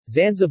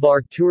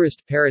Zanzibar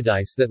tourist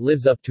paradise that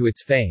lives up to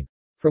its fame.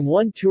 From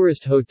one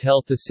tourist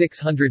hotel to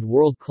 600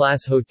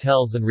 world-class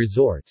hotels and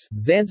resorts,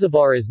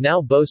 Zanzibar is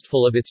now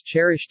boastful of its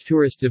cherished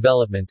tourist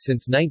development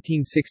since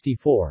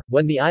 1964,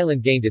 when the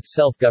island gained its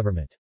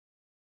self-government.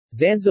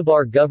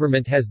 Zanzibar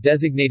government has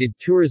designated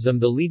tourism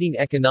the leading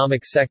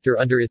economic sector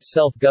under its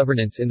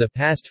self-governance in the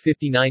past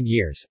 59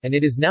 years, and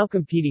it is now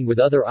competing with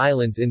other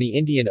islands in the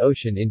Indian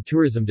Ocean in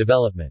tourism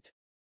development.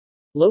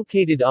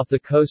 Located off the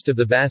coast of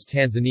the vast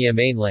Tanzania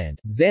mainland,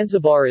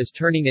 Zanzibar is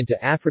turning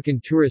into African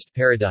tourist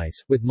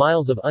paradise, with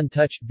miles of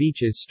untouched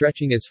beaches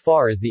stretching as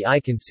far as the eye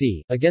can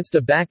see, against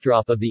a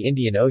backdrop of the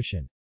Indian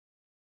Ocean.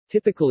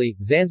 Typically,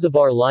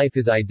 Zanzibar life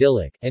is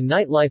idyllic, and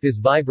nightlife is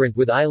vibrant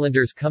with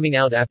islanders coming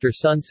out after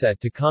sunset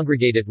to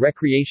congregate at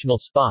recreational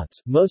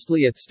spots,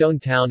 mostly at Stone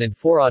Town and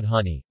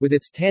Forodhani, with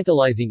its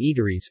tantalizing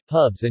eateries,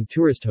 pubs and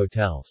tourist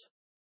hotels.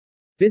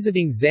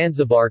 Visiting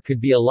Zanzibar could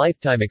be a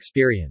lifetime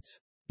experience.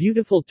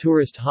 Beautiful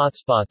tourist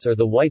hotspots are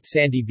the white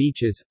sandy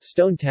beaches,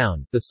 Stone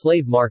Town, the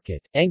Slave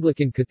Market,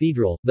 Anglican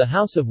Cathedral, the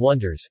House of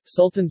Wonders,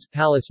 Sultan's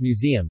Palace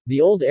Museum,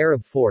 the Old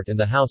Arab Fort and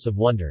the House of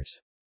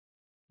Wonders.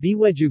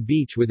 Biweju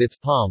Beach with its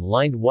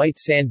palm-lined white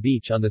sand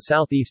beach on the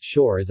southeast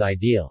shore is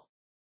ideal.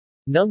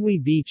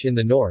 Nungwi Beach in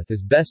the north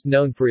is best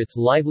known for its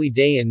lively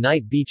day and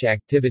night beach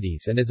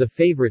activities and is a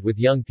favorite with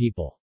young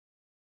people.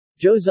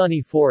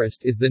 Jozani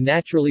Forest is the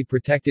naturally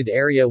protected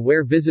area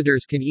where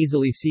visitors can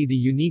easily see the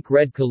unique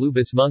red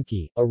colubus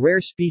monkey, a rare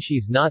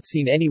species not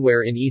seen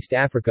anywhere in East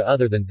Africa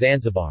other than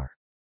Zanzibar.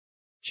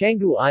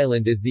 Changu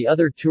Island is the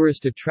other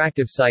tourist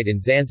attractive site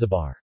in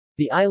Zanzibar.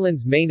 The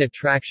island's main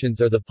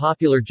attractions are the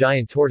popular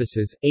giant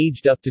tortoises,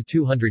 aged up to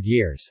 200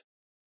 years.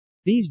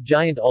 These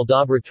giant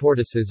Aldabra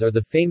tortoises are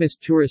the famous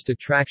tourist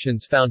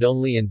attractions found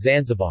only in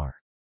Zanzibar.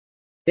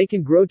 They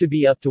can grow to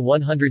be up to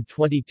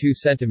 122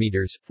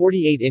 centimeters,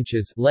 48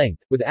 inches,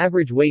 length, with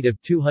average weight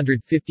of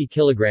 250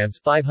 kilograms,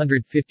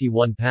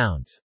 551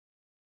 pounds.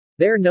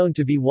 They are known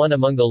to be one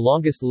among the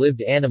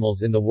longest-lived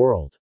animals in the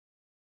world.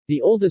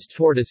 The oldest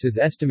tortoise is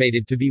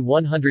estimated to be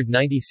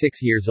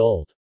 196 years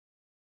old.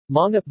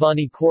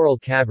 Mangapvani Coral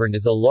Cavern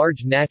is a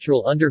large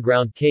natural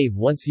underground cave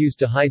once used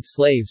to hide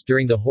slaves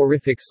during the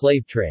horrific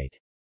slave trade.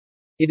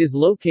 It is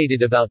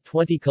located about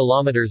 20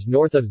 kilometers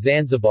north of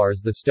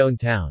Zanzibar's the Stone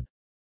Town.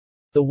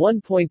 The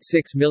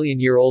 1.6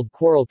 million-year-old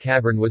coral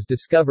cavern was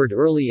discovered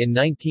early in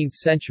 19th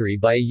century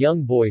by a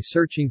young boy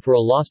searching for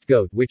a lost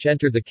goat which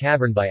entered the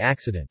cavern by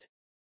accident.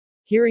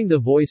 Hearing the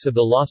voice of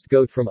the lost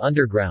goat from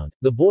underground,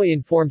 the boy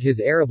informed his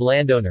Arab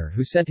landowner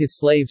who sent his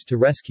slaves to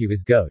rescue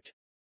his goat.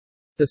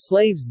 The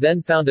slaves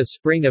then found a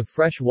spring of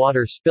fresh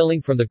water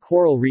spilling from the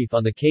coral reef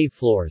on the cave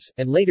floors,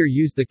 and later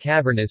used the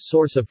cavern as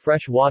source of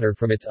fresh water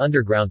from its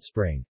underground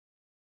spring.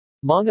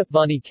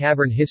 Mangapvani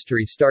Cavern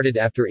history started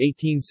after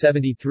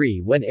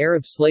 1873 when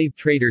Arab slave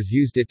traders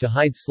used it to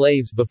hide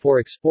slaves before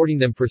exporting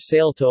them for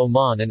sale to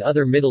Oman and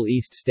other Middle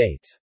East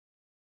states.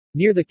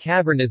 Near the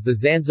cavern is the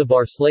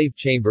Zanzibar slave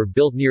chamber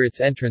built near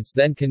its entrance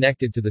then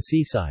connected to the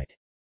seaside.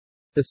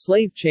 The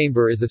slave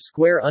chamber is a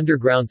square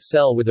underground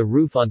cell with a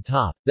roof on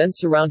top, then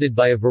surrounded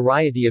by a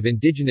variety of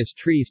indigenous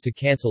trees to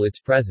cancel its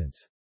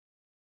presence.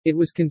 It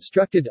was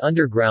constructed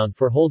underground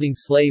for holding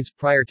slaves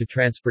prior to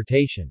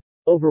transportation.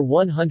 Over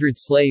 100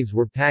 slaves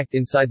were packed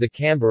inside the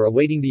chamber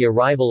awaiting the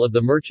arrival of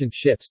the merchant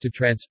ships to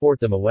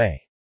transport them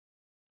away.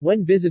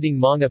 When visiting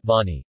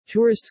Mangapvani,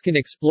 tourists can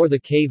explore the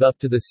cave up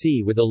to the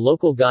sea with a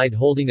local guide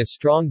holding a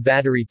strong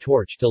battery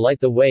torch to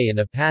light the way in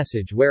a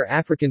passage where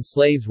African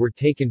slaves were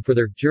taken for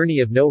their journey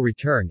of no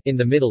return in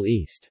the Middle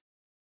East.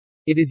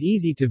 It is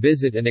easy to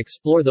visit and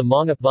explore the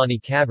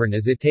Mangapvani Cavern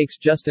as it takes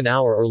just an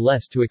hour or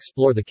less to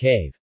explore the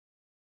cave.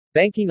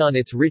 Banking on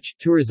its rich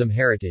tourism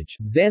heritage,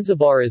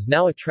 Zanzibar is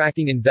now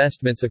attracting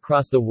investments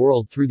across the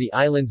world through the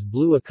island's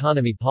blue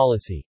economy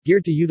policy,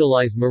 geared to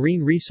utilize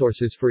marine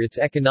resources for its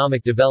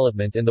economic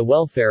development and the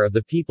welfare of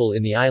the people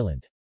in the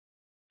island.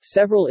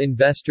 Several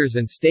investors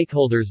and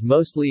stakeholders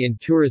mostly in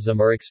tourism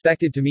are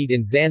expected to meet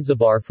in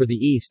Zanzibar for the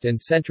East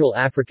and Central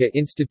Africa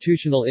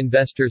Institutional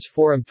Investors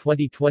Forum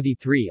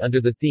 2023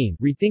 under the theme,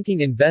 Rethinking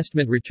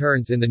Investment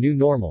Returns in the New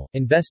Normal,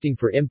 Investing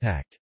for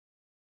Impact.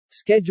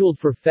 Scheduled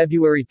for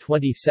February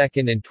 22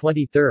 and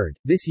 23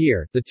 this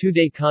year, the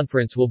two-day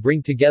conference will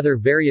bring together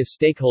various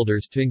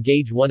stakeholders to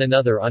engage one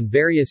another on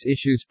various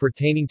issues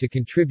pertaining to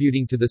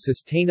contributing to the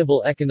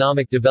sustainable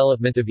economic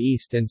development of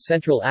East and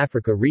Central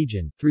Africa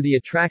region, through the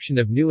attraction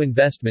of new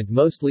investment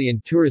mostly in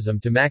tourism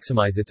to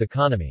maximize its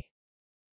economy.